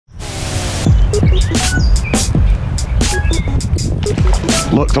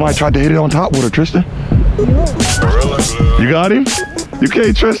Look, somebody tried to hit it on top water, Tristan. You got him? You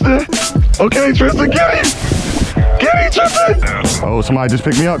okay, Tristan? Okay, Tristan, get him! Get him, Tristan! Oh, somebody just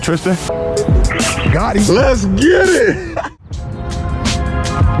picked me up, Tristan. Got him. Let's get it!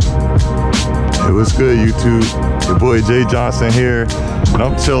 Hey, what's good, YouTube? Your boy Jay Johnson here, and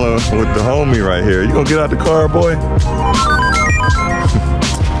I'm chilling with the homie right here. You gonna get out the car, boy?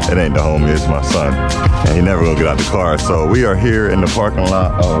 It ain't the homie, it's my son. And he never gonna get out the car. So we are here in the parking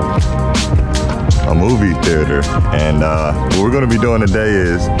lot of a movie theater. And what we're gonna be doing today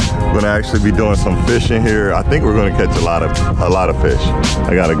is we're gonna actually be doing some fishing here. I think we're gonna catch a lot of fish.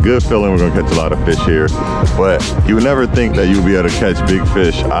 I got a good feeling we're gonna catch a lot of fish here. But you would never think that you'll be able to catch big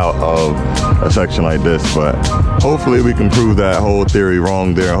fish out of a section like this. But hopefully we can prove that whole theory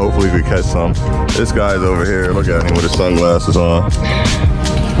wrong there. Hopefully we catch some. This guy's over here, look at him with his sunglasses on.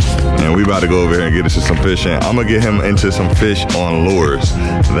 And we about to go over here and get into some fishing. I'm gonna get him into some fish on lures.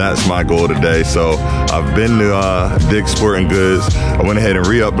 That's my goal today. So I've been to Dick's Sporting Goods. I went ahead and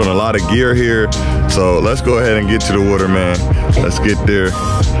re-upped on a lot of gear here. So let's go ahead and get to the water, man. Let's get there.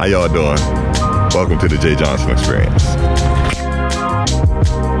 How y'all doing? Welcome to the Jay Johnson Experience.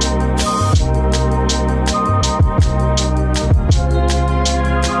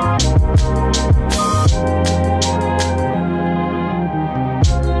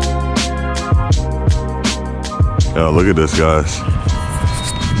 Yo, look at this, guys.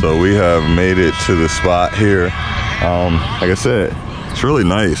 So we have made it to the spot here. Like I said, it's really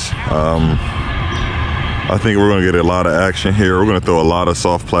nice. I think we're gonna get a lot of action here. We're gonna throw a lot of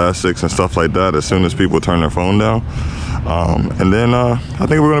soft plastics and stuff like that as soon as people turn their phone down. And then I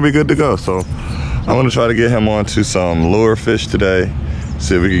think we're gonna be good to go. So I'm gonna try to get him onto some lure fish today.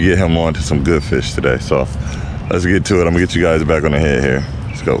 See if we can get him onto some good fish today. So let's get to it. I'm gonna get you guys back on the head here.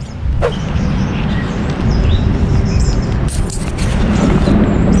 Let's go.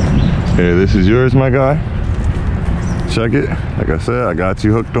 Here, this is yours, my guy. Check it. Like I said, I got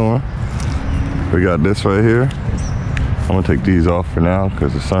you hooked on. We got this right here. I'm gonna take these off for now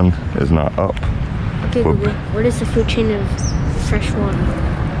because the sun is not up. Okay, Google, what is the food chain of fresh water?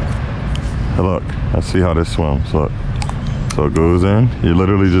 Hey, look, let's see how this swims. Look. So it goes in. You're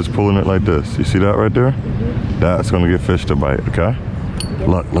literally just pulling it like this. You see that right there? Mm-hmm. That's gonna get fish to bite, okay?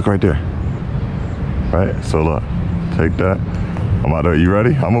 Yep. Look right there. Right? So look, take that. I'm out there. You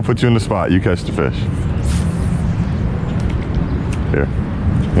ready? I'm gonna put you in the spot. You catch the fish.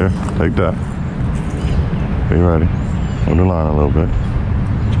 Here, take that. Are you ready? Hold the line a little bit.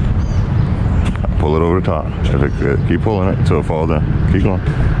 Pull it over the top. If it good, keep pulling it until it falls in. Keep going.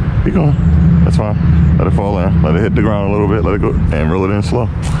 Keep going. That's fine. Let it fall in. Let it hit the ground a little bit. Let it go and reel it in slow.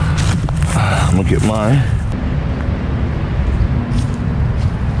 I'm gonna get mine.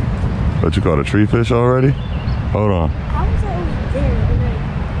 What you call a tree fish already? Hold on.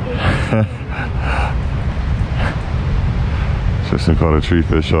 Tristan caught a tree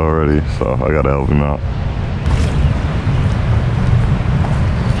fish already, so I gotta help him out.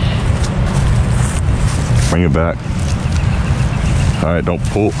 Bring it back. All right, don't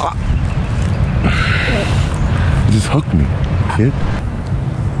pull. Ah. You just hooked me, kid.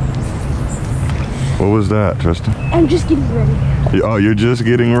 What was that, Tristan? I'm just getting ready. Oh, you're just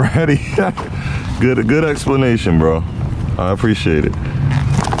getting ready. Good explanation, bro. I appreciate it.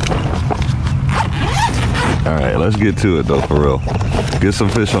 All right, let's get to it though, for real. Get some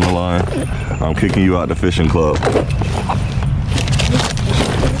fish on the line. I'm kicking you out the fishing club.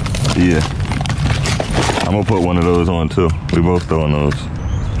 Yeah. I'm gonna put one of those on too. We both throwing those.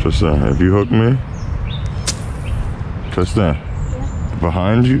 Tristan, if you hook me, Tristan, yeah.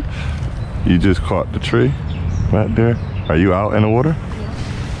 Behind you, you just caught the tree right there. Are you out in the water? Yeah.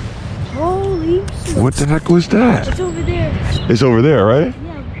 Holy shit. What the heck was that? It's over there. It's over there, right?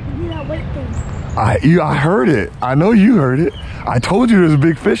 I heard it. I know you heard it. I told you there's a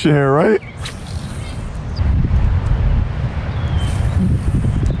big fish in here, right?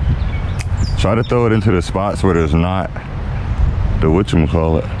 Try to throw it into the spots where there's not the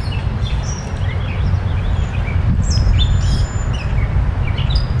whatchamacallit.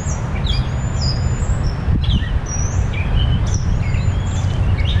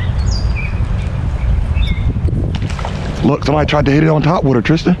 Look, somebody tried to hit it on top water,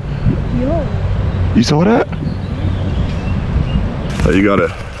 Tristan. Yo. You saw that? So you gotta,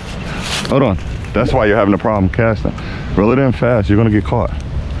 hold on. That's why you're having a problem casting. Reel it in fast, you're gonna get caught.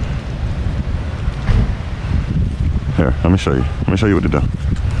 Here, let me show you. Let me show you what to do.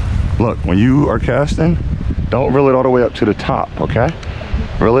 Look, when you are casting, don't reel it all the way up to the top, okay?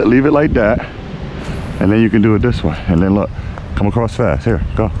 Reel it, leave it like that. And then you can do it this way. And then look, come across fast. Here,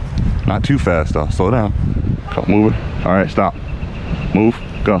 go. Not too fast though, slow down. Move it. All right, stop. Move,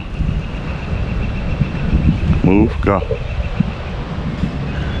 go. Move, go.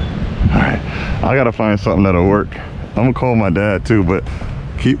 Alright, I gotta find something that'll work. I'm gonna call my dad too, but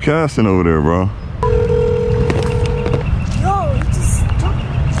keep casting over there, bro. Yo, he just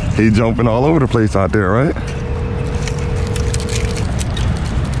jumped. He jumping all over the place out there, right?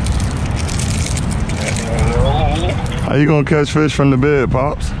 How you gonna catch fish from the bed,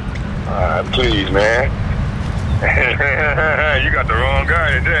 Pops? Please, man. You got the wrong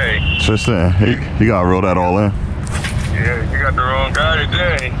guy today. Tristan, you gotta roll that all in. Yeah, you got the wrong guy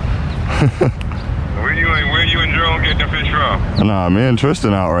today. Where you and Jerome getting the fish from? Nah, me and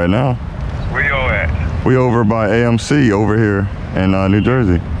Tristan out right now. Where y'all at? We over by AMC over here in New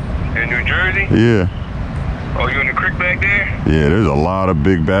Jersey. In New Jersey? Yeah. Oh, you in the creek back there? Yeah, there's a lot of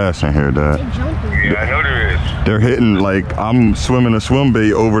big bass in here, Dad. They jumping. Yeah, I know there is. They're hitting, like, I'm swimming a swim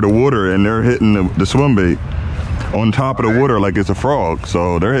bait over the water and they're hitting the swim bait on top of the water like it's a frog.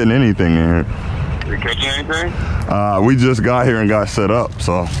 So they're hitting anything in here. You catching anything? We just got here and got set up,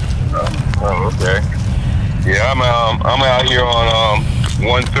 so. Oh, okay. Yeah, I'm out here on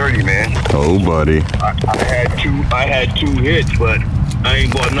 130, man. Oh, buddy. I had two hits, but I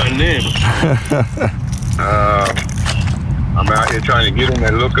ain't bought nothing in. I'm out here trying to get them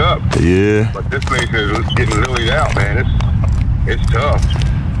and look up. Yeah. But this place is getting lilied out, man. It's tough.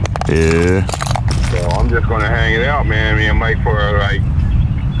 Yeah. So I'm just gonna hang it out, man. Me and Mike for like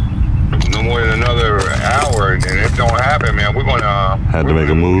no more than another hour, and if it don't happen, man, we're gonna have to make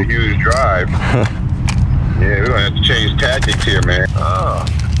a move. Use drive. Yeah, we're gonna have to change tactics here, man.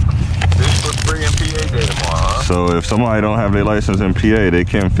 Fish for free in PA day tomorrow, huh? So if somebody don't have their license in PA, they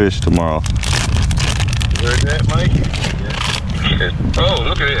can fish tomorrow. You heard that, Mike? Yeah. Oh,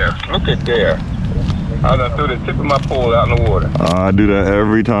 look at there. Look at there. I done threw the tip of my pole out in the water. I do that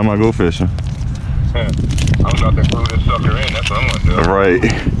every time I go fishing. I'm about to glue this sucker in. That's what I'm gonna do. Right.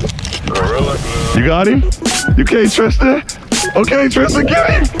 Gorilla glue. You got him? You okay, Tristan? Okay, Tristan, get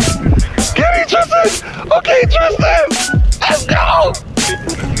him! Get him, Tristan! Okay, Tristan! Let's go! This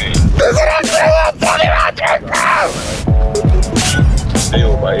is what I'm talking about, Tristan!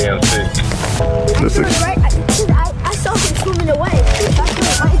 Deal by AMC. Listen. I saw him swimming away. I saw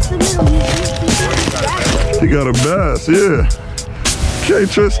right to the middle. He got a bass, yeah. Okay,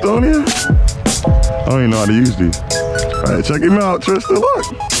 Tristonia. I don't even know how to use these. All right, check him out, Tristan. Look.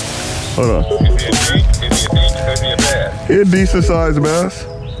 Hold on. Is he a dink? Is he a dink? Is he a bass? He a decent sized bass.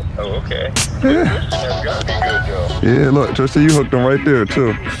 Oh, okay. Yeah. That's gotta be good, Joe. Yeah, look, Tristan, you hooked him right there,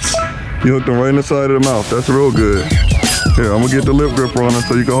 too. You hooked him right in the side of the mouth. That's real good. Here, I'm gonna get the lip gripper on him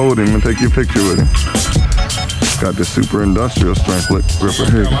so you can hold him and take your picture with him. Got this super industrial strength lip gripper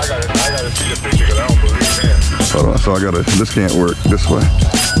here. I gotta see the picture because I don't believe him. Hold on, so this can't work this way.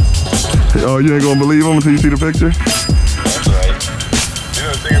 Oh, you ain't gonna believe him until you see the picture? That's right. You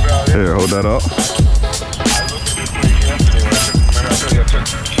know the thing about it? Here, hold that up. I looked at this place yesterday when I told you I took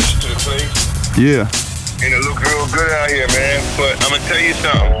Keitech to the place. Yeah. And it looked real good out here, man. But I'm gonna tell you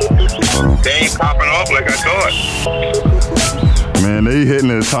something. They ain't popping off like I thought. Man, they hitting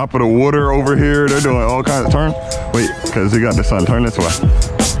the top of the water over here. They're doing all kinds of turns. Wait, because you got the sun. Turn this way.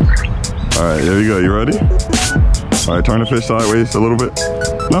 All right, there you go. You ready? All right, turn the fish sideways a little bit.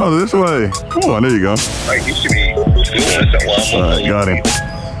 No, this way. Come on, there you go. Like, you should be doing something while I'm All right, got him.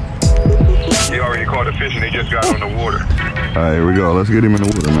 He already caught a fish and they just got on the water. All right, here we go. Let's get him in the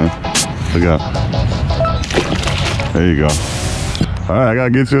water, man. Look out. There you go. All right, I got to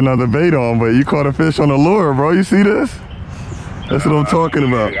get you another bait on, but you caught a fish on the lure, bro. You see this? That's what I'm talking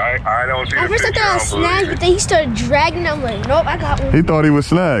about. I don't see the At first I picture. thought I was snagged, but then he started dragging. I'm like, nope, I got one. He thought he was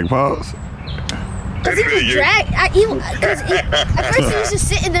snagged, Pops. Because he was dragging. At first he was just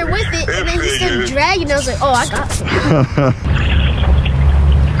sitting there with it, and then he started dragging. I was like, oh, I got it.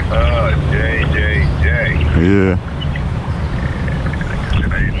 Jay. Yeah.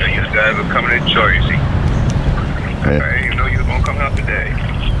 I didn't know you guys were coming in Jersey. I didn't even know you were going to come out today.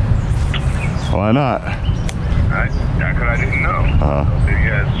 Why not? Because I didn't know. Maybe you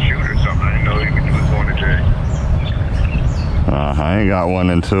had a shoot or something. I didn't know you was going today. I ain't got one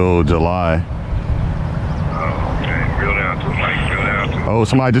until July. Oh, okay. Reel down to it, Mike. Reel down to it. Oh,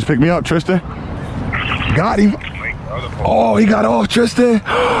 somebody just picked me up, Tristan. Got him. Oh, he got off, Tristan.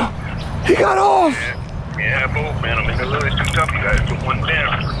 He got off. Yeah, both, man. I'm in the little too tough. You guys put one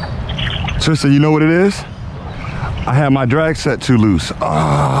down. Tristan, you know what it is? I had my drag set too loose.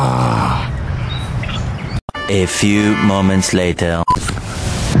 Ah. A few moments later.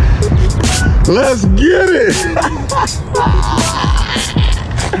 Let's get it!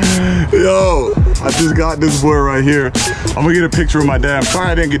 Yo, I just got this boy right here. I'm gonna get a picture of my dad. I'm sorry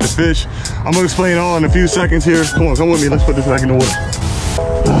I didn't get the fish. I'm gonna explain all in a few seconds here. Come on, come with me. Let's put this back in the water.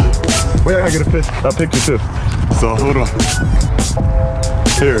 Wait, I gotta get a picture too. So hold on.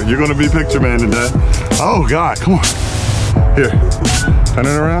 Here, you're gonna be picture man today. Oh God, come on. Here, turn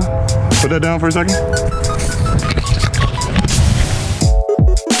it around. Put that down for a second.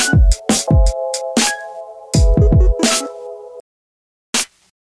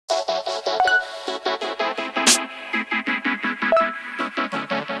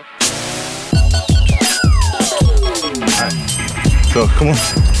 So come on.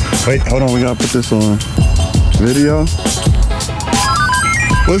 Wait, hold on, we gotta put this on video.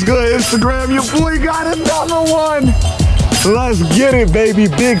 What's good, Instagram? Your boy got another one. Let's get it, baby.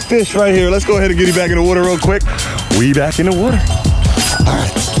 Big fish right here. Let's go ahead and get him back in the water real quick. We back in the water. All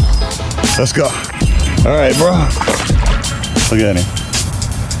right, let's go. All right, bro. Look at him.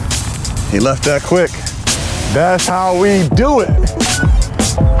 He left that quick. That's how we do it.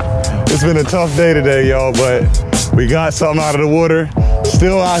 It's been a tough day today, y'all, but we got something out of the water.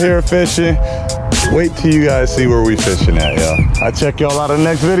 Still out here fishing. Wait till you guys see where we fishing at, y'all. I'll check y'all out in the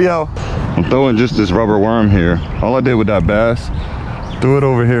next video. I'm throwing just this rubber worm here. All I did with that bass, threw it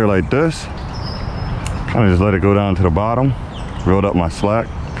over here like this. Kind of just let it go down to the bottom. Rolled up my slack,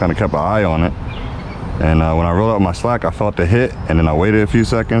 kind of kept an eye on it. And when I rolled up my slack, I felt the hit, and then I waited a few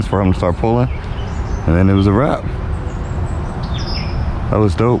seconds for him to start pulling. And then it was a wrap. That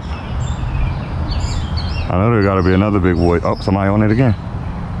was dope. I know there gotta be another big boy. Oh, somebody on it again.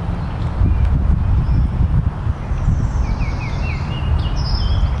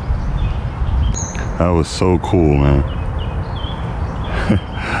 That was so cool, man.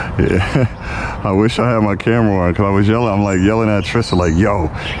 Yeah, I wish I had my camera on, because I was yelling. I'm like yelling at Tristan, like, yo,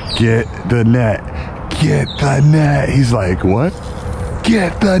 get the net, get the net. He's like, what?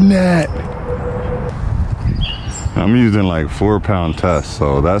 Get the net. I'm using like 4-pound tests,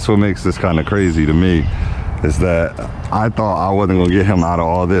 so that's what makes this kind of crazy to me, is that I thought I wasn't gonna get him out of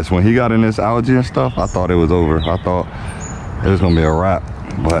all this. When he got in this algae and stuff, I thought it was over. I thought it was gonna be a wrap,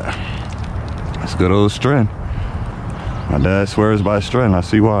 but it's good old string. My dad swears by string. I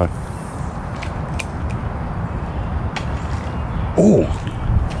see why. Oh,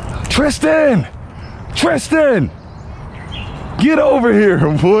 Tristan! Tristan! Get over here,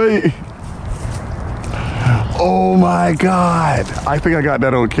 boy. Oh my God. I think I got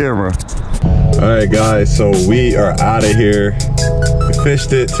that on camera. All right, guys, so we are out of here. We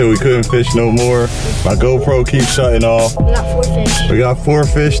fished it till we couldn't fish no more. My GoPro keeps shutting off. We got 4 fish. We got 4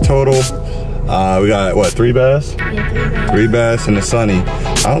 fish total. We got, what, 3 bass? Yeah, 3 bass. 3 bass and the sunny.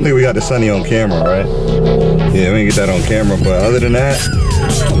 I don't think we got the sunny on camera, right? Yeah, we didn't get that on camera, but other than that,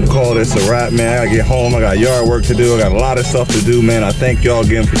 I'm gonna call this a wrap, man. I gotta get home. I got yard work to do. I got a lot of stuff to do, man. I thank y'all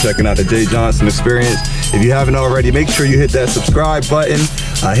again for checking out the Jay Johnson Experience. If you haven't already, make sure you hit that subscribe button.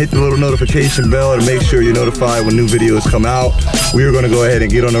 Hit the little notification bell to make sure you're notified when new videos come out. We are gonna go ahead and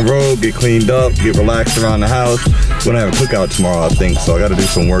get on the road, get cleaned up, get relaxed around the house. We're gonna have a cookout tomorrow, I think, so I gotta do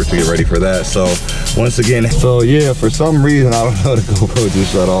some work to get ready for that. So once again, so yeah, for some reason, I don't know, the GoPro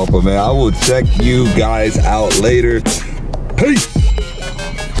just shut off, but man, I will check you guys out later. Peace.